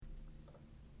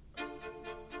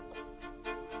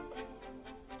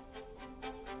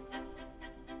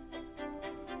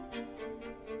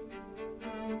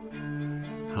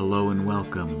Hello and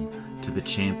welcome to the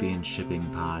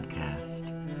Championshipping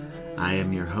Podcast. I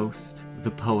am your host, the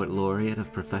Poet Laureate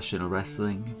of Professional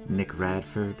Wrestling, Nick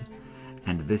Radford,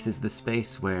 and this is the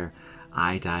space where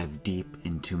I dive deep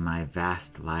into my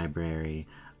vast library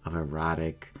of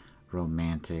erotic,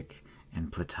 romantic,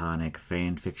 and platonic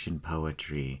fan fiction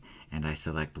poetry, and I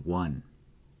select one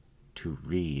to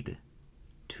read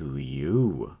to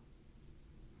you.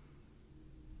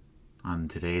 On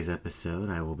today's episode,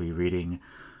 I will be reading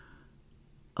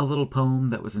a little poem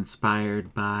that was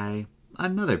inspired by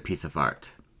another piece of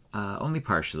art. Only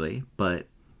partially, but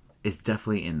it's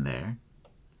definitely in there.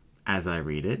 As I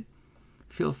read it,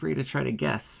 feel free to try to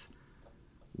guess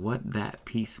what that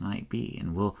piece might be,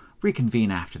 and we'll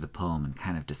reconvene after the poem and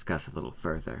kind of discuss a little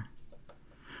further.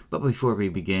 But before we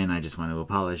begin, I just want to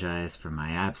apologize for my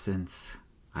absence.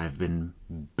 I've been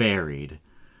buried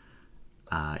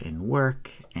in work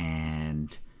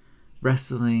and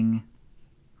wrestling.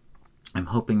 I'm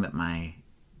hoping that my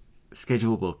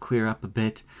schedule will clear up a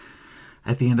bit.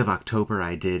 At the end of October,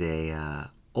 I did a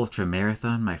ultra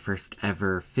marathon, my first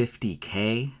ever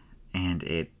 50K, and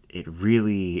it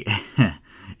really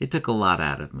it took a lot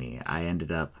out of me. I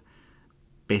ended up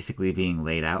basically being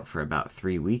laid out for about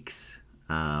 3 weeks.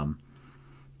 The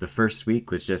first week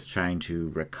was just trying to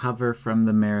recover from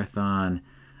the marathon.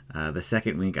 The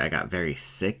second week, I got very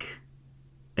sick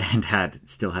and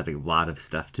still had a lot of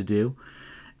stuff to do.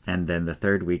 And then the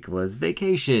third week was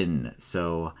vacation.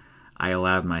 So I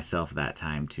allowed myself that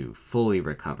time to fully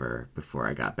recover before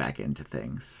I got back into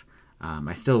things.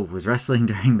 I still was wrestling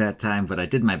during that time, but I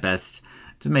did my best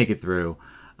to make it through.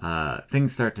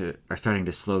 Things are starting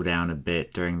to slow down a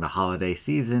bit during the holiday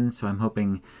season. So I'm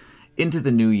hoping into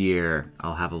the new year,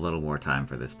 I'll have a little more time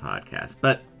for this podcast.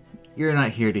 But you're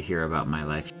not here to hear about my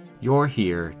life. You're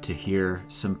here to hear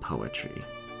some poetry.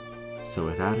 So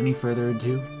without any further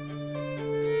ado,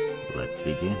 let's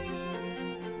begin.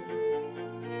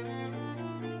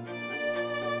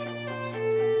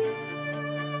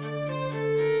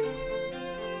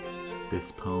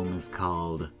 This poem is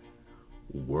called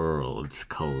Worlds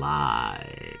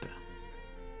Collide.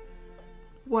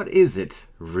 What is it,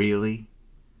 really?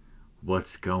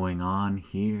 What's going on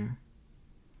here?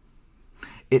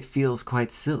 It feels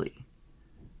quite silly,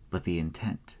 but the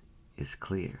intent is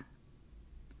clear.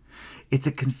 It's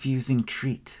a confusing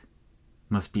treat.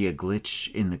 Must be a glitch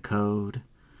in the code.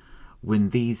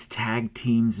 When these tag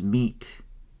teams meet,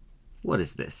 what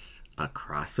is this, a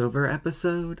crossover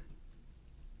episode?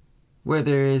 Where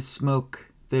there is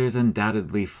smoke, there's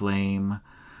undoubtedly flame,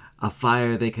 a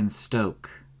fire they can stoke,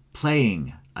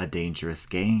 playing a dangerous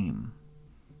game.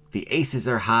 The aces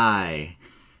are high,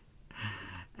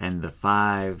 and the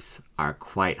fives are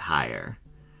quite higher.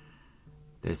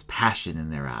 There's passion in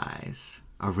their eyes,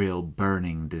 a real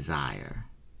burning desire.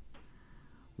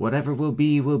 Whatever will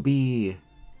be,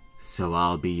 so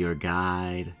I'll be your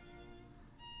guide.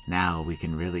 Now we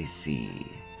can really see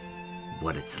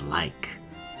what it's like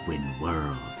when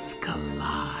worlds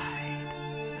collide.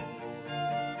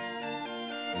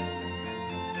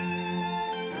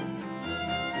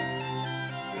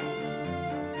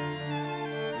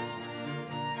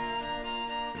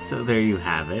 So there you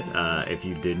have it. If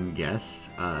you didn't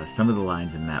guess, some of the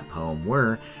lines in that poem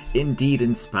were indeed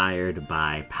inspired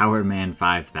by Power Man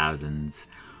 5000's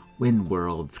When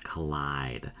Worlds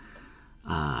Collide.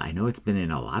 I know it's been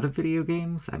in a lot of video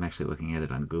games. I'm actually looking at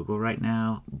it on Google right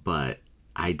now, but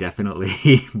I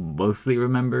definitely mostly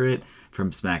remember it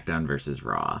from SmackDown vs.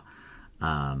 Raw.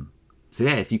 So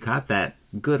yeah, if you caught that,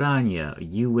 good on you.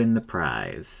 You win the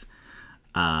prize.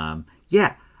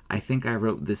 I think I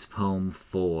wrote this poem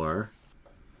for,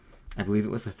 I believe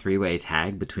it was the three-way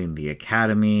tag between the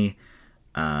Academy,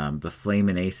 the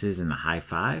Flamin' Aces, and the High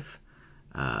Five.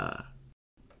 I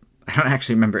don't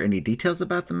actually remember any details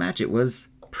about the match. It was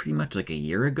pretty much like a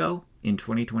year ago in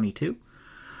 2022.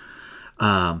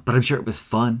 But I'm sure it was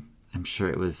fun. I'm sure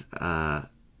it was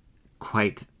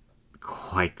quite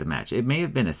the match. It may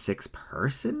have been a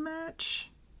 6-person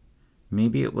match.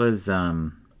 Maybe it was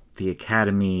the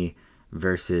Academy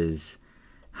versus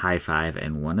High Five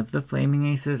and one of the Flaming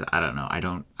Aces. I don't know.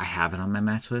 I have it on my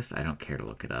match list. I don't care to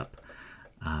look it up.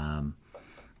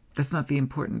 That's not the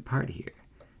important part here.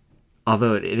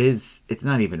 Although it's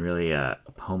not even really a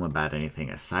poem about anything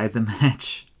aside the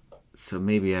match. So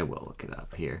maybe I will look it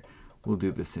up here. We'll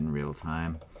do this in real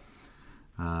time.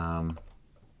 It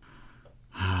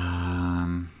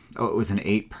was an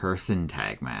 8-person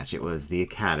tag match. It was the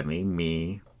Academy,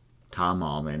 me, Tom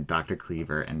Allman, Dr.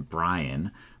 Cleaver, and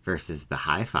Brian versus the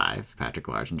High Five, Patrick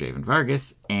Large and Javen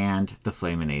Vargas, and the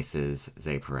Flamin' Aces,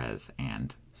 Zay Perez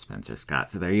and Spencer Scott.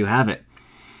 So there you have it.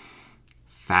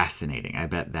 fascinating. I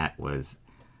bet that was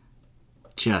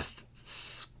just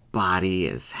spotty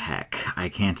as heck. I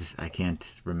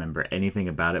can't remember anything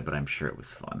about it, but I'm sure it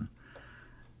was fun.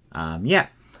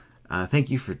 Thank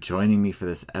you for joining me for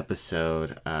this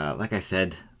episode. Like I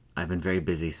said, I've been very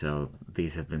busy, so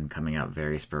these have been coming out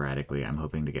very sporadically. I'm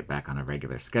hoping to get back on a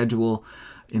regular schedule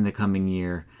in the coming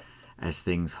year as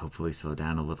things hopefully slow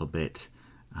down a little bit.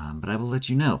 But I will let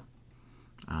you know.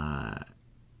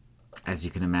 As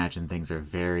you can imagine, things are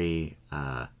very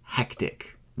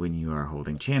hectic when you are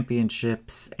holding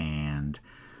championships and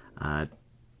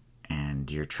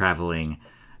you're traveling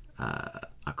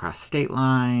across state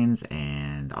lines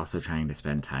and also trying to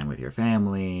spend time with your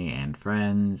family and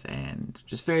friends and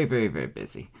just very, very, very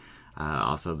busy.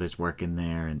 Also, there's work in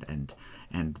there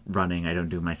and running. I don't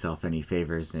do myself any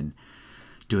favors in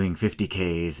doing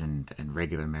 50Ks and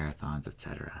regular marathons,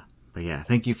 etc. But yeah,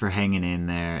 thank you for hanging in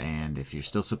there, and if you're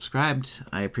still subscribed,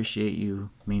 I appreciate you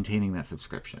maintaining that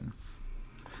subscription.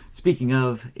 Speaking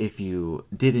of, if you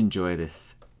did enjoy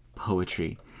this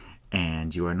poetry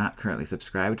and you are not currently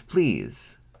subscribed,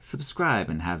 please subscribe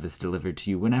and have this delivered to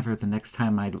you whenever the next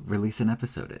time I release an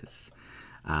episode is.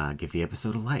 Give the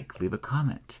episode a like, leave a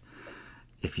comment.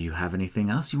 If you have anything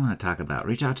else you want to talk about,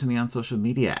 reach out to me on social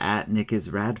media at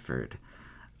NickIsRadford.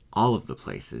 All of the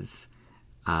places.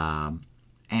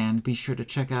 And be sure to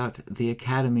check out the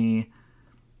Academy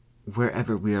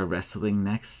wherever we are wrestling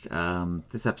next.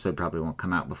 This episode probably won't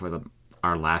come out before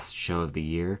our last show of the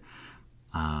year.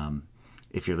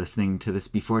 If you're listening to this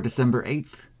before December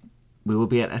 8th, we will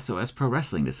be at SOS Pro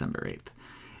Wrestling December 8th.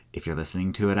 If you're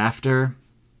listening to it after,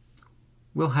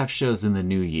 we'll have shows in the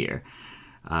new year.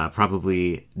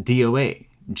 Probably DOA,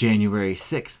 January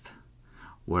 6th,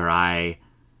 where I'll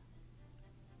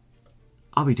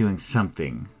be doing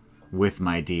something with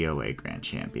my DOA Grand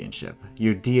Championship.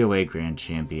 Your DOA Grand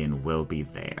Champion will be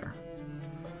there.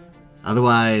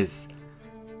 Otherwise,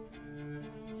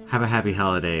 have a happy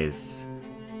holidays,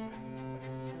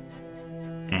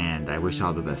 and I wish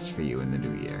all the best for you in the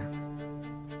new year.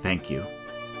 Thank you,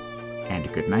 and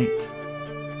good night.